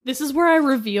This is where I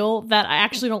reveal that I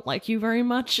actually don't like you very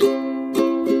much. So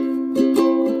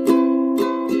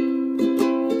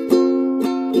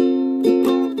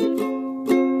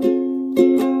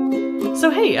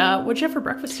hey, what'd you have for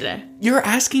breakfast today? You're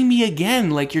asking me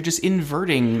again, like you're just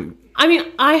inverting. I mean,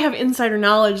 I have insider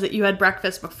knowledge that you had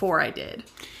breakfast before I did.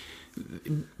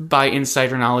 By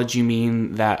insider knowledge, you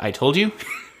mean that I told you?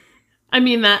 I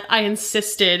mean that I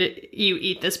insisted you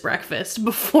eat this breakfast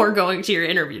before going to your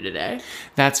interview today.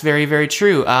 That's very, very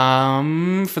true.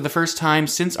 For the first time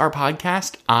since our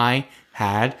podcast, I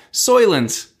had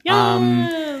Soylent.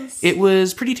 Yes! It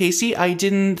was pretty tasty. I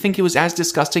didn't think it was as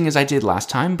disgusting as I did last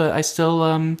time, but I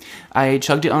still, I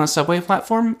chugged it on a subway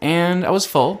platform, and I was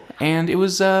full, and it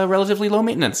was relatively low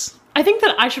maintenance. I think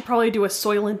that I should probably do a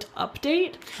Soylent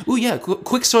update. Ooh, yeah,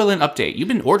 quick Soylent update. You've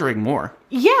been ordering more.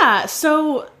 Yeah,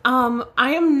 so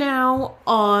I am now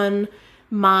on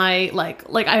my,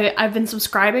 I've been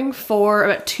subscribing for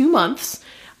about 2 months.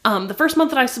 The first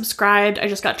month that I subscribed, I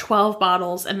just got 12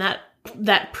 bottles, and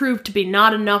that proved to be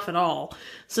not enough at all.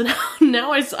 So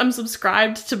now I'm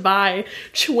subscribed to buy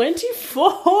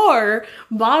 24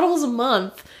 bottles a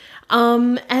month.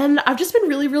 And I've just been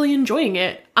really, really enjoying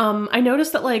it. I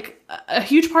noticed that, like, a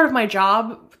huge part of my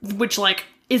job, which, like,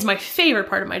 is my favorite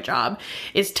part of my job,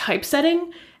 is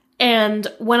typesetting. And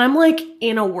when I'm, like,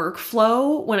 in a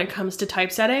workflow, when it comes to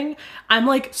typesetting, I'm,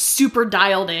 like, super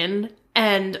dialed in.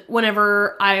 And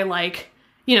whenever I, like,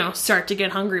 you know, start to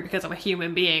get hungry because I'm a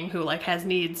human being who, like, has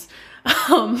needs,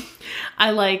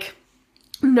 I, like,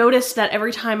 noticed that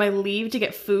every time I leave to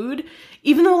get food,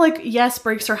 even though, like, yes,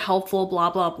 breaks are helpful, blah,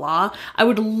 blah, blah, I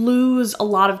would lose a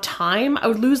lot of time. I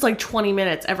would lose, like, 20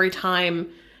 minutes every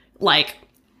time, like,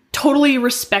 totally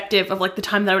irrespective of, like, the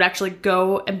time that I would actually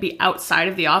go and be outside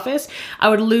of the office. I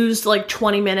would lose, like,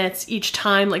 20 minutes each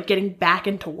time, like, getting back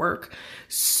into work.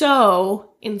 So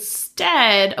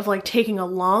instead of, like, taking a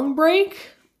long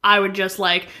break, I would just,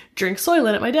 like, drink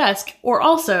Soylent at my desk, or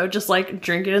also just, like,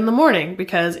 drink it in the morning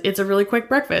because it's a really quick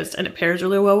breakfast and it pairs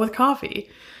really well with coffee.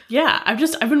 Yeah, I've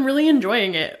been really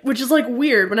enjoying it, which is, like,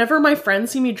 weird. Whenever my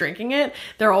friends see me drinking it,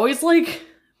 they're always, like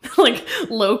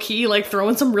low-key, like,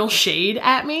 throwing some real shade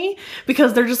at me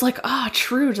because they're just like,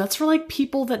 true, that's for, like,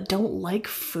 people that don't like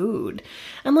food.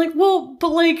 I'm like, well,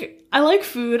 but, like, I like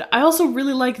food. I also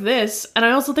really like this, and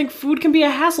I also think food can be a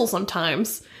hassle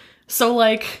sometimes. So,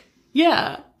 like,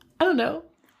 yeah, I don't know.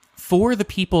 For the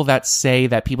people that say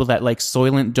that people that like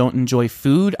Soylent don't enjoy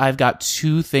food, I've got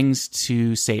 2 things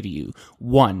to say to you.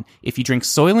 1, if you drink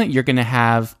Soylent, you're going to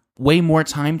have way more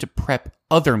time to prep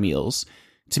other meals.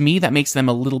 To me, that makes them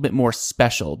a little bit more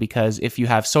special because if you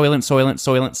have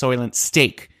Soylent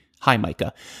steak, hi,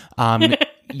 Micah,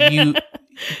 you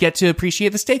get to appreciate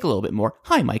the steak a little bit more.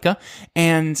 Hi, Micah.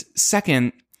 And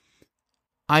second,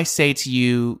 I say to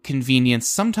you, convenience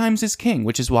sometimes is king,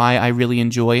 which is why I really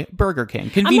enjoy Burger King.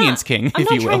 Convenience king, if you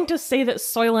will. I'm not trying to say that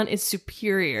Soylent is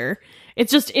superior.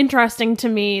 It's just interesting to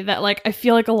me that, like, I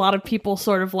feel like a lot of people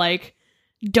sort of, like,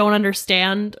 don't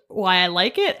understand why I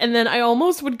like it. And then I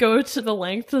almost would go to the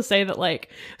length to say that, like,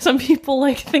 some people,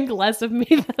 like, think less of me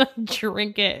that I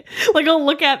drink it. Like, they'll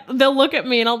look at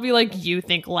me and I'll be like, you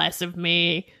think less of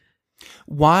me.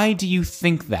 Why do you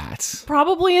think that?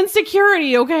 Probably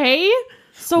insecurity, okay?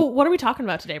 So what are we talking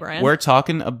about today, Brian? We're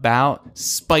talking about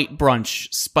spite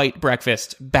brunch, spite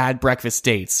breakfast, bad breakfast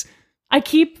dates. I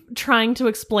keep trying to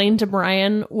explain to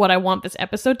Brian what I want this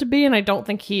episode to be, and I don't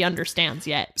think he understands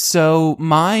yet. So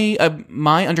my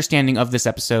understanding of this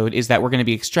episode is that we're going to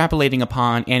be extrapolating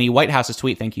upon Annie Whitehouse's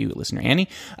tweet, thank you, listener Annie,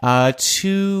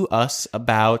 to us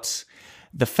about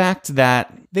the fact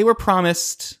that they were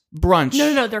promised brunch.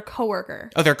 No, their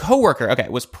coworker. Oh, their coworker, okay,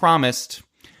 was promised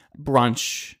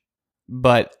brunch,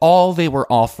 but all they were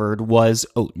offered was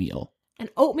oatmeal. And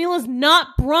oatmeal is not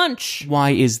brunch. Why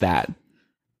is that?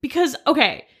 Because,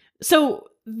 okay, so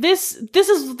this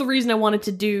is the reason I wanted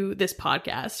to do this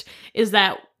podcast, is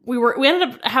that we ended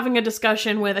up having a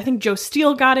discussion with, I think Joe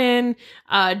Steele got in,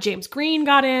 James Green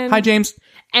got in. Hi, James.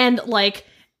 And, like,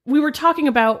 we were talking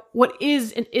about what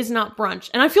is and is not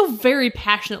brunch. And I feel very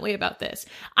passionately about this.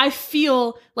 I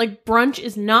feel like brunch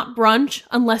is not brunch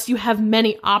unless you have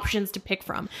many options to pick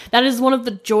from. That is one of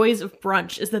the joys of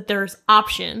brunch, is that there's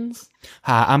options.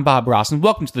 Hi, I'm Bob Ross, and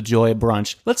welcome to the Joy of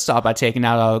Brunch. Let's start by taking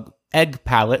out our egg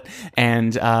palette,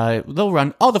 and they'll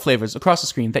run all the flavors across the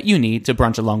screen that you need to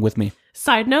brunch along with me.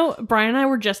 Side note, Brian and I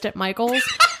were just at Michael's.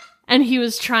 And he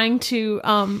was trying to,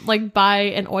 buy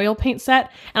an oil paint set.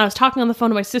 And I was talking on the phone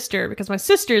to my sister because my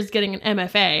sister is getting an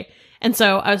MFA. And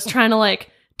so I was trying to,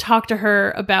 like, talk to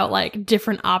her about, like,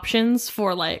 different options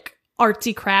for, like,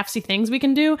 artsy craftsy things we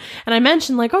can do. And I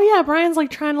mentioned like, oh yeah, Brian's like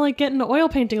trying to like get into oil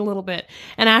painting a little bit.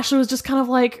 And Ashley was just kind of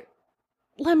like,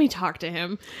 let me talk to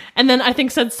him. And then I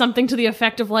think said something to the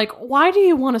effect of like, why do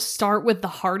you want to start with the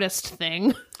hardest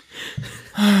thing?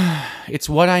 It's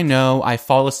what I know. I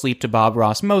fall asleep to Bob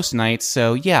Ross most nights,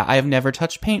 so yeah, I have never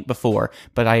touched paint before,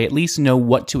 but I at least know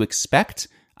what to expect.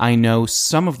 I know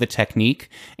some of the technique,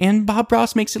 and Bob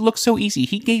Ross makes it look so easy.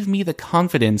 He gave me the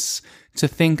confidence to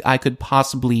think I could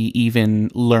possibly even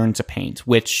learn to paint,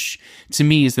 which to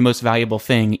me is the most valuable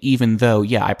thing, even though,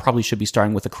 yeah, I probably should be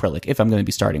starting with acrylic if I'm going to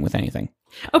be starting with anything.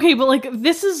 Okay, but like,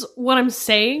 this is what I'm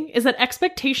saying, is that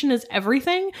expectation is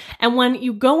everything, and when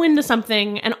you go into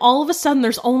something, and all of a sudden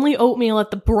there's only oatmeal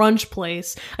at the brunch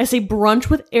place, I say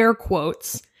brunch with air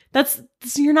quotes,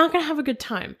 you're not going to have a good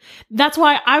time. That's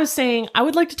why I was saying I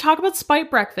would like to talk about Spite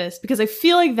Breakfast, because I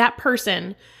feel like that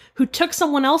person who took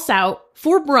someone else out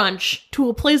for brunch to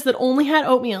a place that only had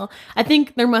oatmeal, I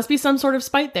think there must be some sort of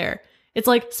spite there. It's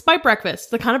like Spite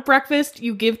Breakfast, the kind of breakfast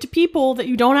you give to people that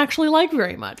you don't actually like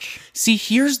very much. See,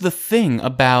 here's the thing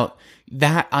about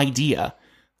that idea.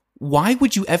 Why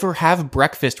would you ever have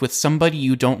breakfast with somebody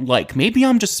you don't like? Maybe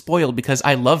I'm just spoiled because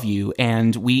I love you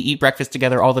and we eat breakfast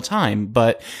together all the time,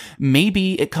 but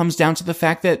maybe it comes down to the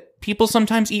fact that people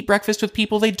sometimes eat breakfast with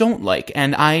people they don't like,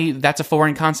 and that's a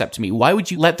foreign concept to me. Why would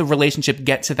you let the relationship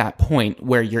get to that point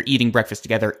where you're eating breakfast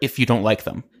together if you don't like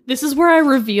them? This is where I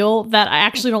reveal that I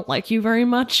actually don't like you very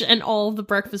much, and all of the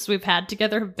breakfasts we've had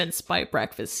together have been Spite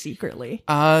Breakfast secretly.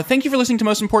 Thank you for listening to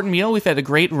Most Important Meal. We've had a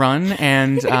great run,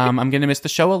 and I'm going to miss the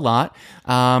show a lot.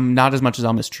 Not as much as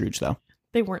I'll miss Truge, though.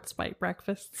 They weren't Spite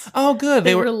Breakfasts. Oh, good.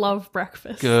 They were love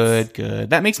breakfasts. Good.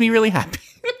 That makes me really happy.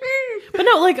 But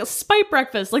no, like, a Spite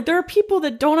Breakfast, like, there are people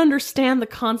that don't understand the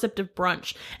concept of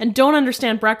brunch and don't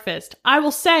understand breakfast. I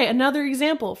will say another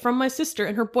example from my sister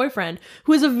and her boyfriend,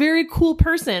 who is a very cool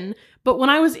person, but when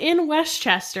I was in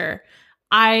Westchester,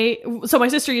 so my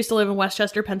sister used to live in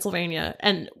Westchester, Pennsylvania,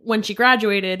 and when she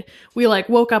graduated, we, like,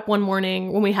 woke up one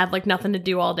morning when we had, like, nothing to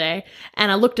do all day,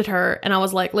 and I looked at her, and I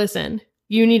was like, listen,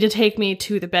 you need to take me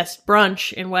to the best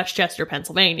brunch in Westchester,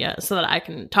 Pennsylvania, so that I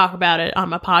can talk about it on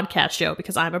my podcast show,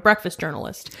 because I'm a breakfast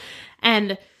journalist.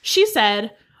 And she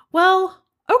said, well,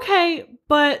 okay,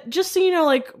 but just so you know,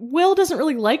 like, Will doesn't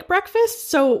really like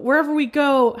breakfast, so wherever we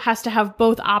go has to have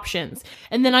both options.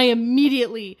 And then I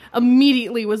immediately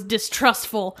was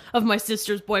distrustful of my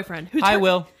sister's boyfriend. Hi,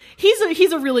 Will.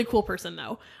 He's a really cool person,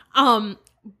 though.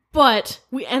 But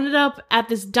we ended up at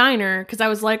this diner because I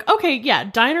was like, okay, yeah,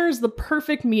 diner is the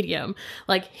perfect medium.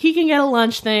 Like, he can get a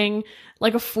lunch thing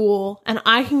like a fool, and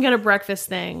I can get a breakfast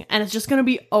thing, and it's just going to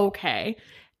be okay.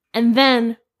 And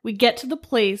then we get to the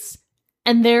place,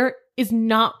 and there is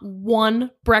not one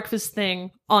breakfast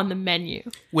thing on the menu.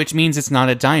 Which means it's not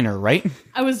a diner, right?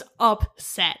 I was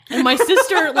upset. And my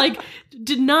sister, like,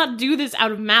 did not do this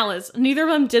out of malice. Neither of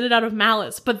them did it out of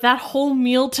malice. But that whole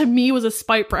meal to me was a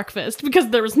Spite Breakfast because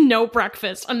there was no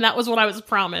breakfast. And that was what I was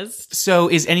promised. So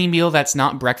is any meal that's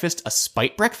not breakfast a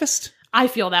Spite Breakfast? I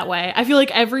feel that way. I feel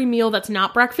like every meal that's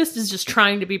not breakfast is just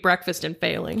trying to be breakfast and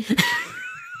failing.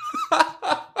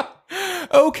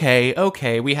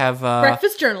 Okay. We have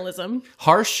breakfast journalism.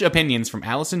 Harsh opinions from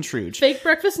Allison Truge. Fake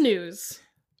breakfast news.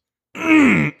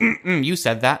 You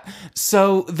said that.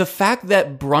 So the fact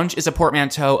that brunch is a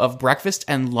portmanteau of breakfast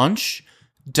and lunch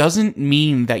doesn't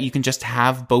mean that you can just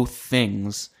have both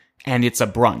things and it's a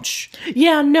brunch.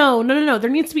 Yeah, no. There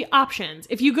needs to be options.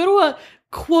 If you go to a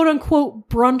quote-unquote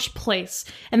brunch place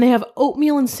and they have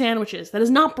oatmeal and sandwiches, that is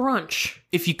not brunch.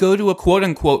 If you go to a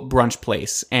quote-unquote brunch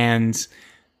place and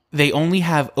they only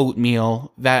have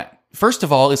oatmeal, that, first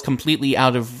of all, is completely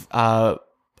out of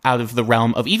the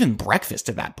realm of even breakfast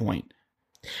at that point.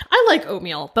 I like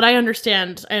oatmeal, but I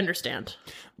understand.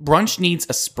 Brunch needs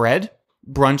a spread.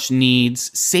 Brunch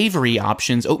needs savory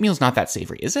options. Oatmeal's not that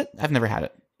savory, is it? I've never had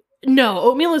it. No,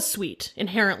 oatmeal is sweet,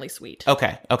 inherently sweet.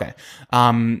 Okay.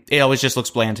 It always just looks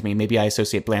bland to me. Maybe I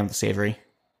associate bland with savory.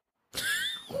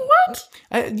 What?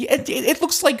 It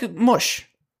looks like mush.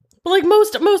 But like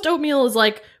most oatmeal is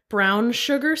like brown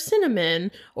sugar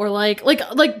cinnamon, or like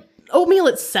oatmeal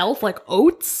itself, like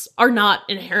oats, are not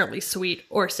inherently sweet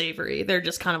or savory. They're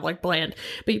just kind of like bland.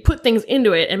 But you put things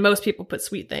into it, and most people put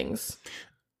sweet things.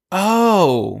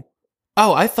 Oh,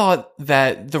 I thought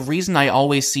that the reason I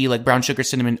always see like brown sugar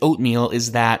cinnamon oatmeal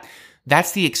is that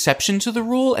that's the exception to the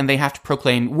rule, and they have to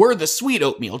proclaim, we're the sweet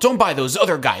oatmeal, don't buy those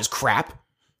other guys' crap.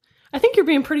 I think you're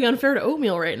being pretty unfair to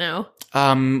oatmeal right now.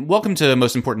 Welcome to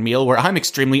Most Important Meal, where I'm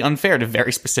extremely unfair to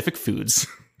very specific foods.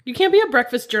 You can't be a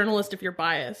breakfast journalist if you're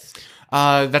biased.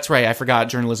 That's right, I forgot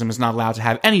journalism is not allowed to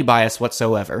have any bias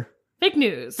whatsoever. Fake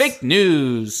news. Fake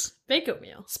news. Fake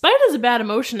oatmeal. Spite is a bad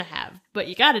emotion to have, but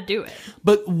you gotta do it.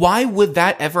 But why would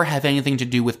that ever have anything to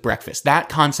do with breakfast? That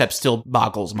concept still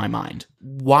boggles my mind.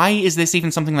 Why is this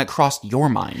even something that crossed your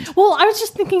mind? Well, I was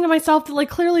just thinking to myself that, like,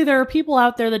 clearly there are people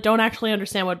out there that don't actually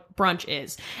understand what brunch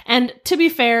is. And to be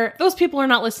fair, those people are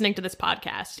not listening to this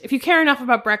podcast. If you care enough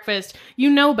about breakfast,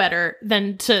 you know better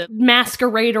than to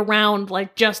masquerade around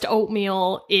like just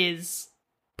oatmeal is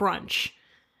brunch.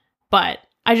 But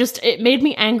it made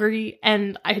me angry,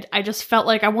 and I just felt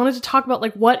like I wanted to talk about,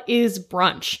 like, what is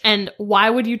brunch? And why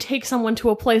would you take someone to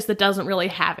a place that doesn't really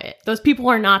have it? Those people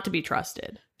are not to be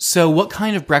trusted. So what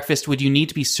kind of breakfast would you need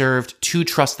to be served to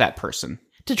trust that person?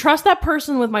 To trust that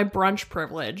person with my brunch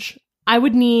privilege, I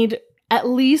would need at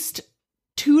least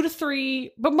 2 to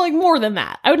 3, but like more than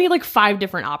that. I would need like 5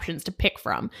 different options to pick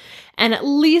from. And at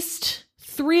least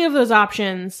 3 of those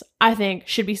options, I think,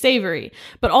 should be savory,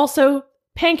 but also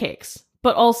pancakes.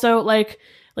 But also like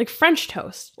French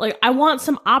toast. Like, I want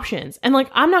some options. And like,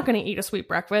 I'm not going to eat a sweet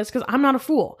breakfast because I'm not a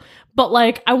fool. But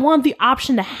like, I want the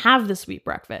option to have the sweet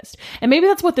breakfast. And maybe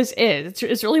that's what this is.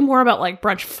 It's really more about like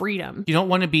brunch freedom. You don't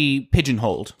want to be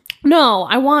pigeonholed. No,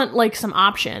 I want like some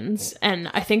options. And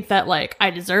I think that like I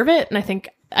deserve it. And I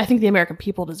think the American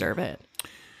people deserve it.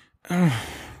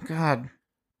 God.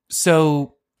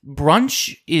 So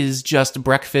brunch is just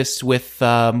breakfast with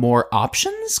more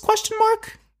options? Question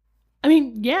mark? I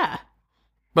mean, yeah.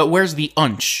 But where's the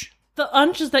unch? The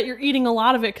unch is that you're eating a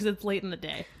lot of it because it's late in the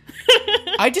day.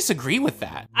 I disagree with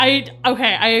that.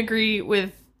 I agree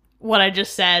with what I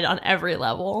just said on every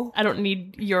level. I don't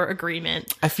need your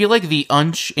agreement. I feel like the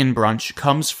unch in brunch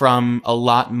comes from a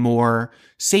lot more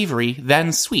savory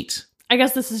than sweet. I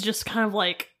guess this is just kind of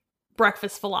like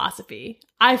breakfast philosophy.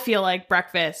 I feel like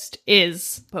breakfast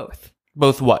is both.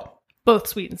 Both what? Both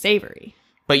sweet and savory.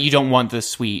 But you don't want the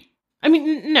sweet. I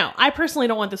mean, no, I personally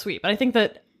don't want the sweet, but I think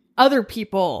that other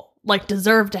people like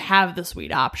deserve to have the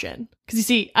sweet option. Because you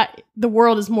see, the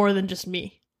world is more than just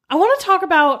me. I want to talk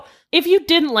about if you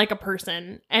didn't like a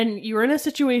person and you were in a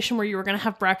situation where you were going to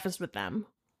have breakfast with them,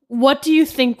 what do you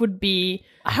think would be,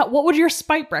 what would your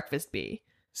spite breakfast be?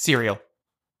 Cereal.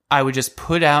 I would just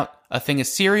put out a thing of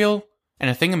cereal and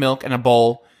a thing of milk and a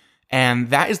bowl,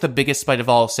 and that is the biggest spite of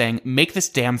all, saying, make this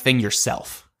damn thing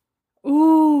yourself.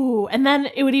 Ooh, and then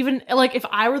it would even, like, if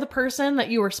I were the person that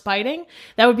you were spiting,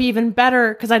 that would be even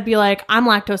better, because I'd be like, I'm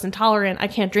lactose intolerant, I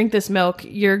can't drink this milk,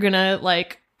 you're gonna,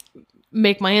 like,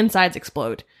 make my insides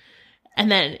explode.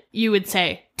 And then you would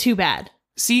say, too bad.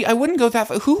 See, I wouldn't go that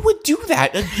far. Who would do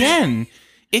that again?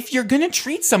 If you're gonna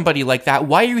treat somebody like that,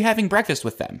 why are you having breakfast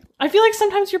with them? I feel like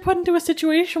sometimes you're put into a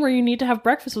situation where you need to have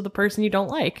breakfast with a person you don't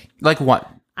like. Like what?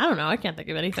 I don't know. I can't think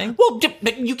of anything. Well,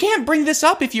 you can't bring this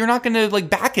up if you're not going to, like,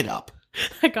 back it up.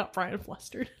 I got Brian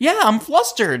flustered. Yeah, I'm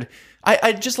flustered.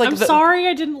 I just, like... I'm sorry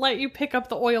I didn't let you pick up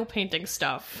the oil painting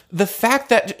stuff. The fact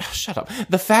that... Shut up.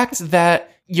 The fact that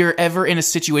you're ever in a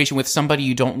situation with somebody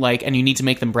you don't like and you need to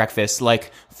make them breakfast,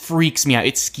 like, freaks me out.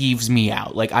 It skeeves me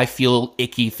out. Like, I feel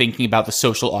icky thinking about the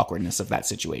social awkwardness of that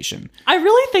situation. I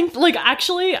really think, like,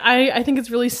 actually, I think it's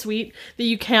really sweet that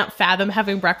you can't fathom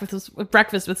having breakfast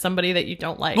with somebody that you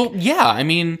don't like. Well, yeah, I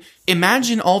mean,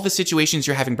 imagine all the situations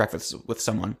you're having breakfast with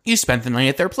someone. You spent the night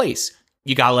at their place.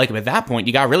 You gotta like them at that point.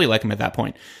 You gotta really like them at that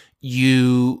point.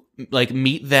 You, like,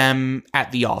 meet them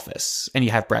at the office and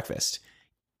you have breakfast.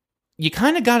 You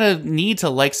kind of gotta need to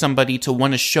like somebody to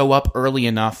want to show up early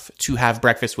enough to have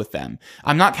breakfast with them.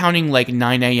 I'm not counting like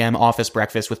 9 a.m. office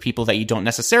breakfast with people that you don't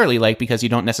necessarily like because you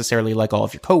don't necessarily like all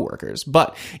of your coworkers.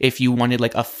 But if you wanted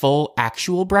like a full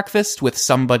actual breakfast with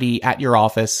somebody at your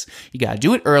office, you gotta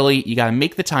do it early, you gotta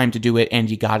make the time to do it,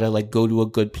 and you gotta like go to a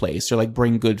good place or like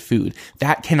bring good food.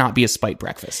 That cannot be a spite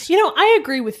breakfast. You know, I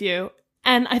agree with you.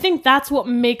 And I think that's what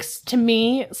makes, to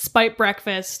me, spite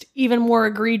breakfast even more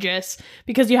egregious,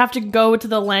 because you have to go to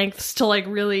the lengths to, like,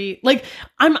 really, like,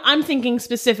 I'm thinking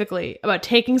specifically about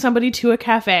taking somebody to a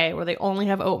cafe where they only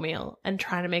have oatmeal and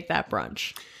trying to make that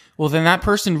brunch. Well, then that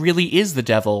person really is the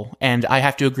devil, and I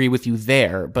have to agree with you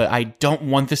there, but I don't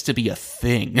want this to be a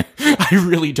thing. I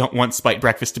really don't want spite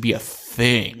breakfast to be a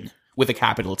thing. With a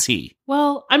capital T.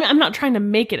 Well, I'm not trying to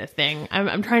make it a thing.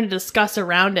 I'm trying to discuss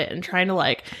around it and trying to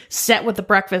like set what the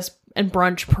breakfast and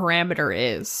brunch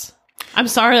parameter is. I'm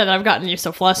sorry that I've gotten you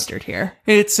so flustered here.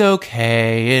 It's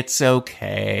okay. It's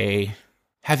okay.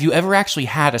 Have you ever actually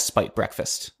had a spite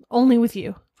breakfast? Only with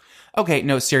you. Okay,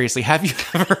 no, seriously. Have you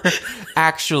ever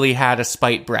actually had a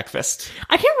spite breakfast?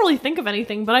 I can't really think of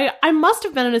anything, but I must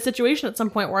have been in a situation at some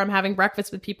point where I'm having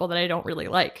breakfast with people that I don't really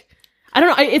like. I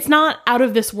don't know. It's not out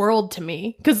of this world to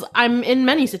me, because I'm in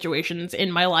many situations in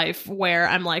my life where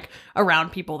I'm like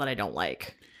around people that I don't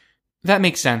like. That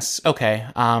makes sense. Okay.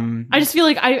 I just feel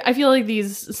like I feel like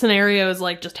these scenarios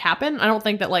like just happen. I don't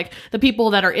think that like the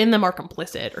people that are in them are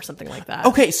complicit or something like that.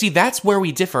 Okay, see, that's where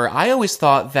we differ. I always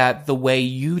thought that the way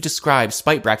you describe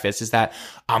spite breakfast is that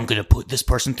I'm gonna put this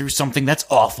person through something that's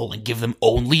awful and give them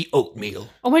only oatmeal.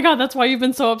 Oh my god, that's why you've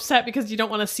been so upset, because you don't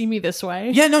want to see me this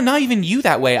way. Yeah, no, not even you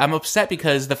that way. I'm upset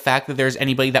because the fact that there's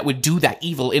anybody that would do that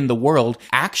evil in the world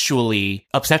actually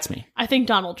upsets me. I think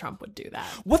Donald Trump would do that.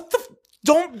 What the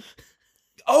don't...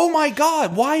 Oh my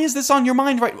god, why is this on your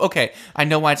mind right... Okay, I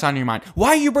know why it's on your mind. Why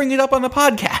are you bringing it up on the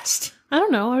podcast? I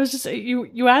don't know. I was just...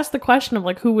 You asked the question of,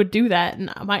 like, who would do that,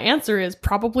 and my answer is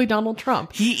probably Donald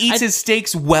Trump. He eats his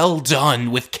steaks well done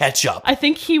with ketchup. I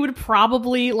think he would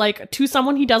probably, like, to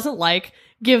someone he doesn't like,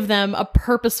 give them a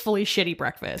purposefully shitty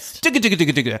breakfast.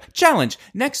 Challenge.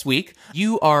 Next week,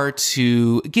 you are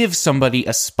to give somebody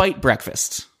a spite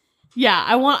breakfast. Yeah,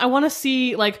 I want to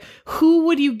see, like, who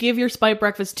would you give your spite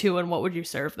breakfast to and what would you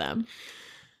serve them?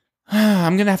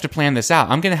 I'm going to have to plan this out.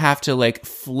 I'm going to have to, like,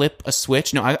 flip a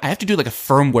switch. No, I have to do, like, a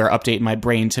firmware update in my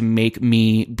brain to make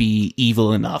me be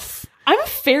evil enough. I'm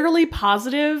fairly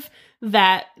positive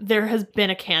that there has been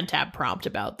a Cantab prompt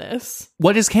about this.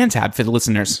 What is Cantab for the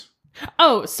listeners?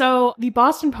 Oh, so the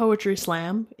Boston Poetry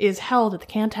Slam is held at the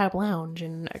Cantab Lounge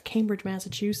in Cambridge,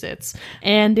 Massachusetts,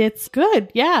 and it's good.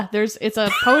 Yeah, it's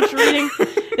a poetry reading.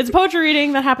 It's a poetry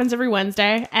reading that happens every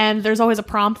Wednesday, and there's always a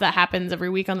prompt that happens every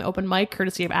week on the open mic,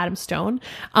 courtesy of Adam Stone.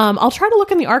 I'll try to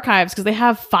look in the archives because they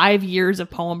have 5 years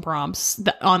of poem prompts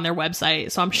on their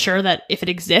website, so I'm sure that if it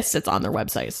exists, it's on their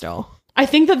website still. I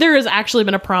think that there has actually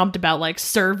been a prompt about, like,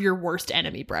 serve your worst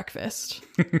enemy breakfast.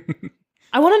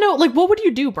 I want to know, like, what would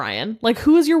you do, Brian? Like,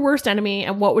 who is your worst enemy,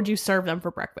 and what would you serve them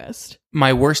for breakfast?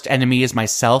 My worst enemy is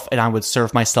myself, and I would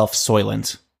serve myself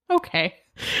Soylent. Okay.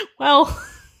 Well,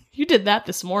 you did that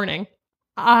this morning.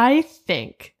 I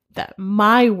think that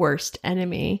my worst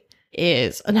enemy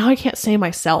is... Now I can't say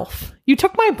myself. You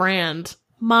took my brand.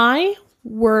 My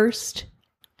worst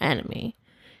enemy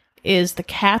is the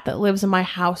cat that lives in my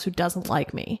house who doesn't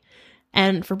like me.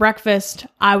 And for breakfast,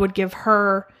 I would give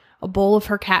her a bowl of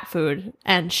her cat food,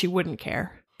 and she wouldn't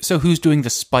care. So who's doing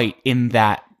the spite in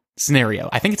that scenario?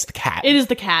 I think it's the cat. It is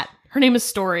the cat. Her name is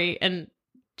Story, and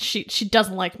she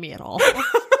doesn't like me at all.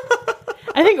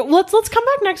 I think let's come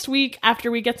back next week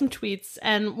after we get some tweets,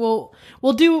 and we'll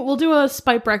do a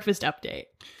spite breakfast update.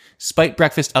 Spite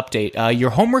breakfast update.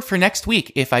 Your homework for next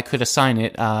week, if I could assign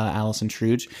it, Allison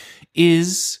Truge,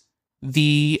 is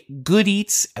the Good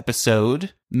Eats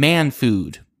episode, Man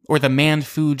Food. Or the Man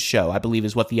Food Show, I believe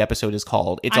is what the episode is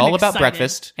called. It's all about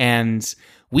breakfast, and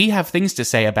we have things to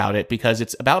say about it because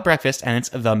it's about breakfast and it's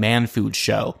the Man Food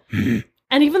Show. And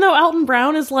even though Alton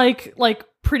Brown is like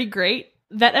pretty great,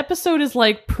 that episode is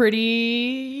like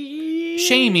pretty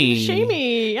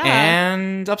shamey, yeah,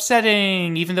 and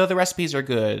upsetting. Even though the recipes are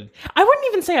good, I wouldn't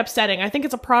even say upsetting. I think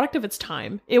it's a product of its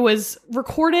time. It was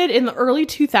recorded in the early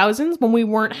 2000s when we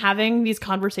weren't having these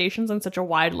conversations on such a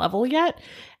wide level yet.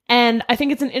 And I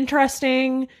think it's an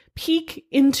interesting peek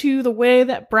into the way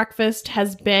that breakfast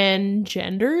has been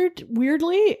gendered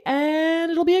weirdly,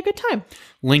 and it'll be a good time.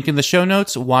 Link in the show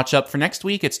notes. Watch up for next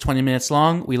week. It's 20 minutes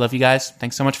long. We love you guys.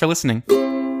 Thanks so much for listening.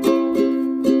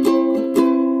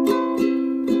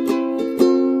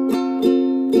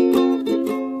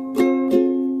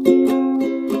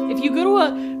 If you go to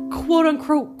a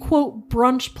quote-unquote quote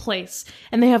brunch place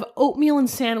and they have oatmeal and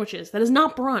sandwiches, that is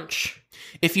not brunch.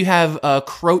 If you have a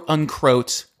croat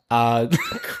uncroat,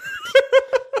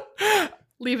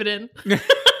 leave it in.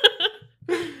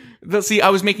 See, I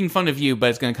was making fun of you, but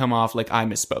it's going to come off like I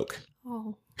misspoke.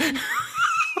 Oh,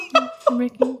 you're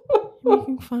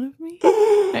making fun of me?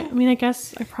 I mean, I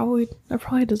guess I probably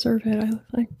deserve it.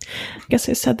 I guess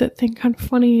I said that thing kind of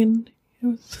funny, and it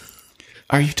was.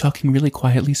 Are you talking really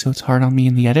quietly so it's hard on me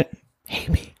in the edit?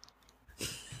 Maybe.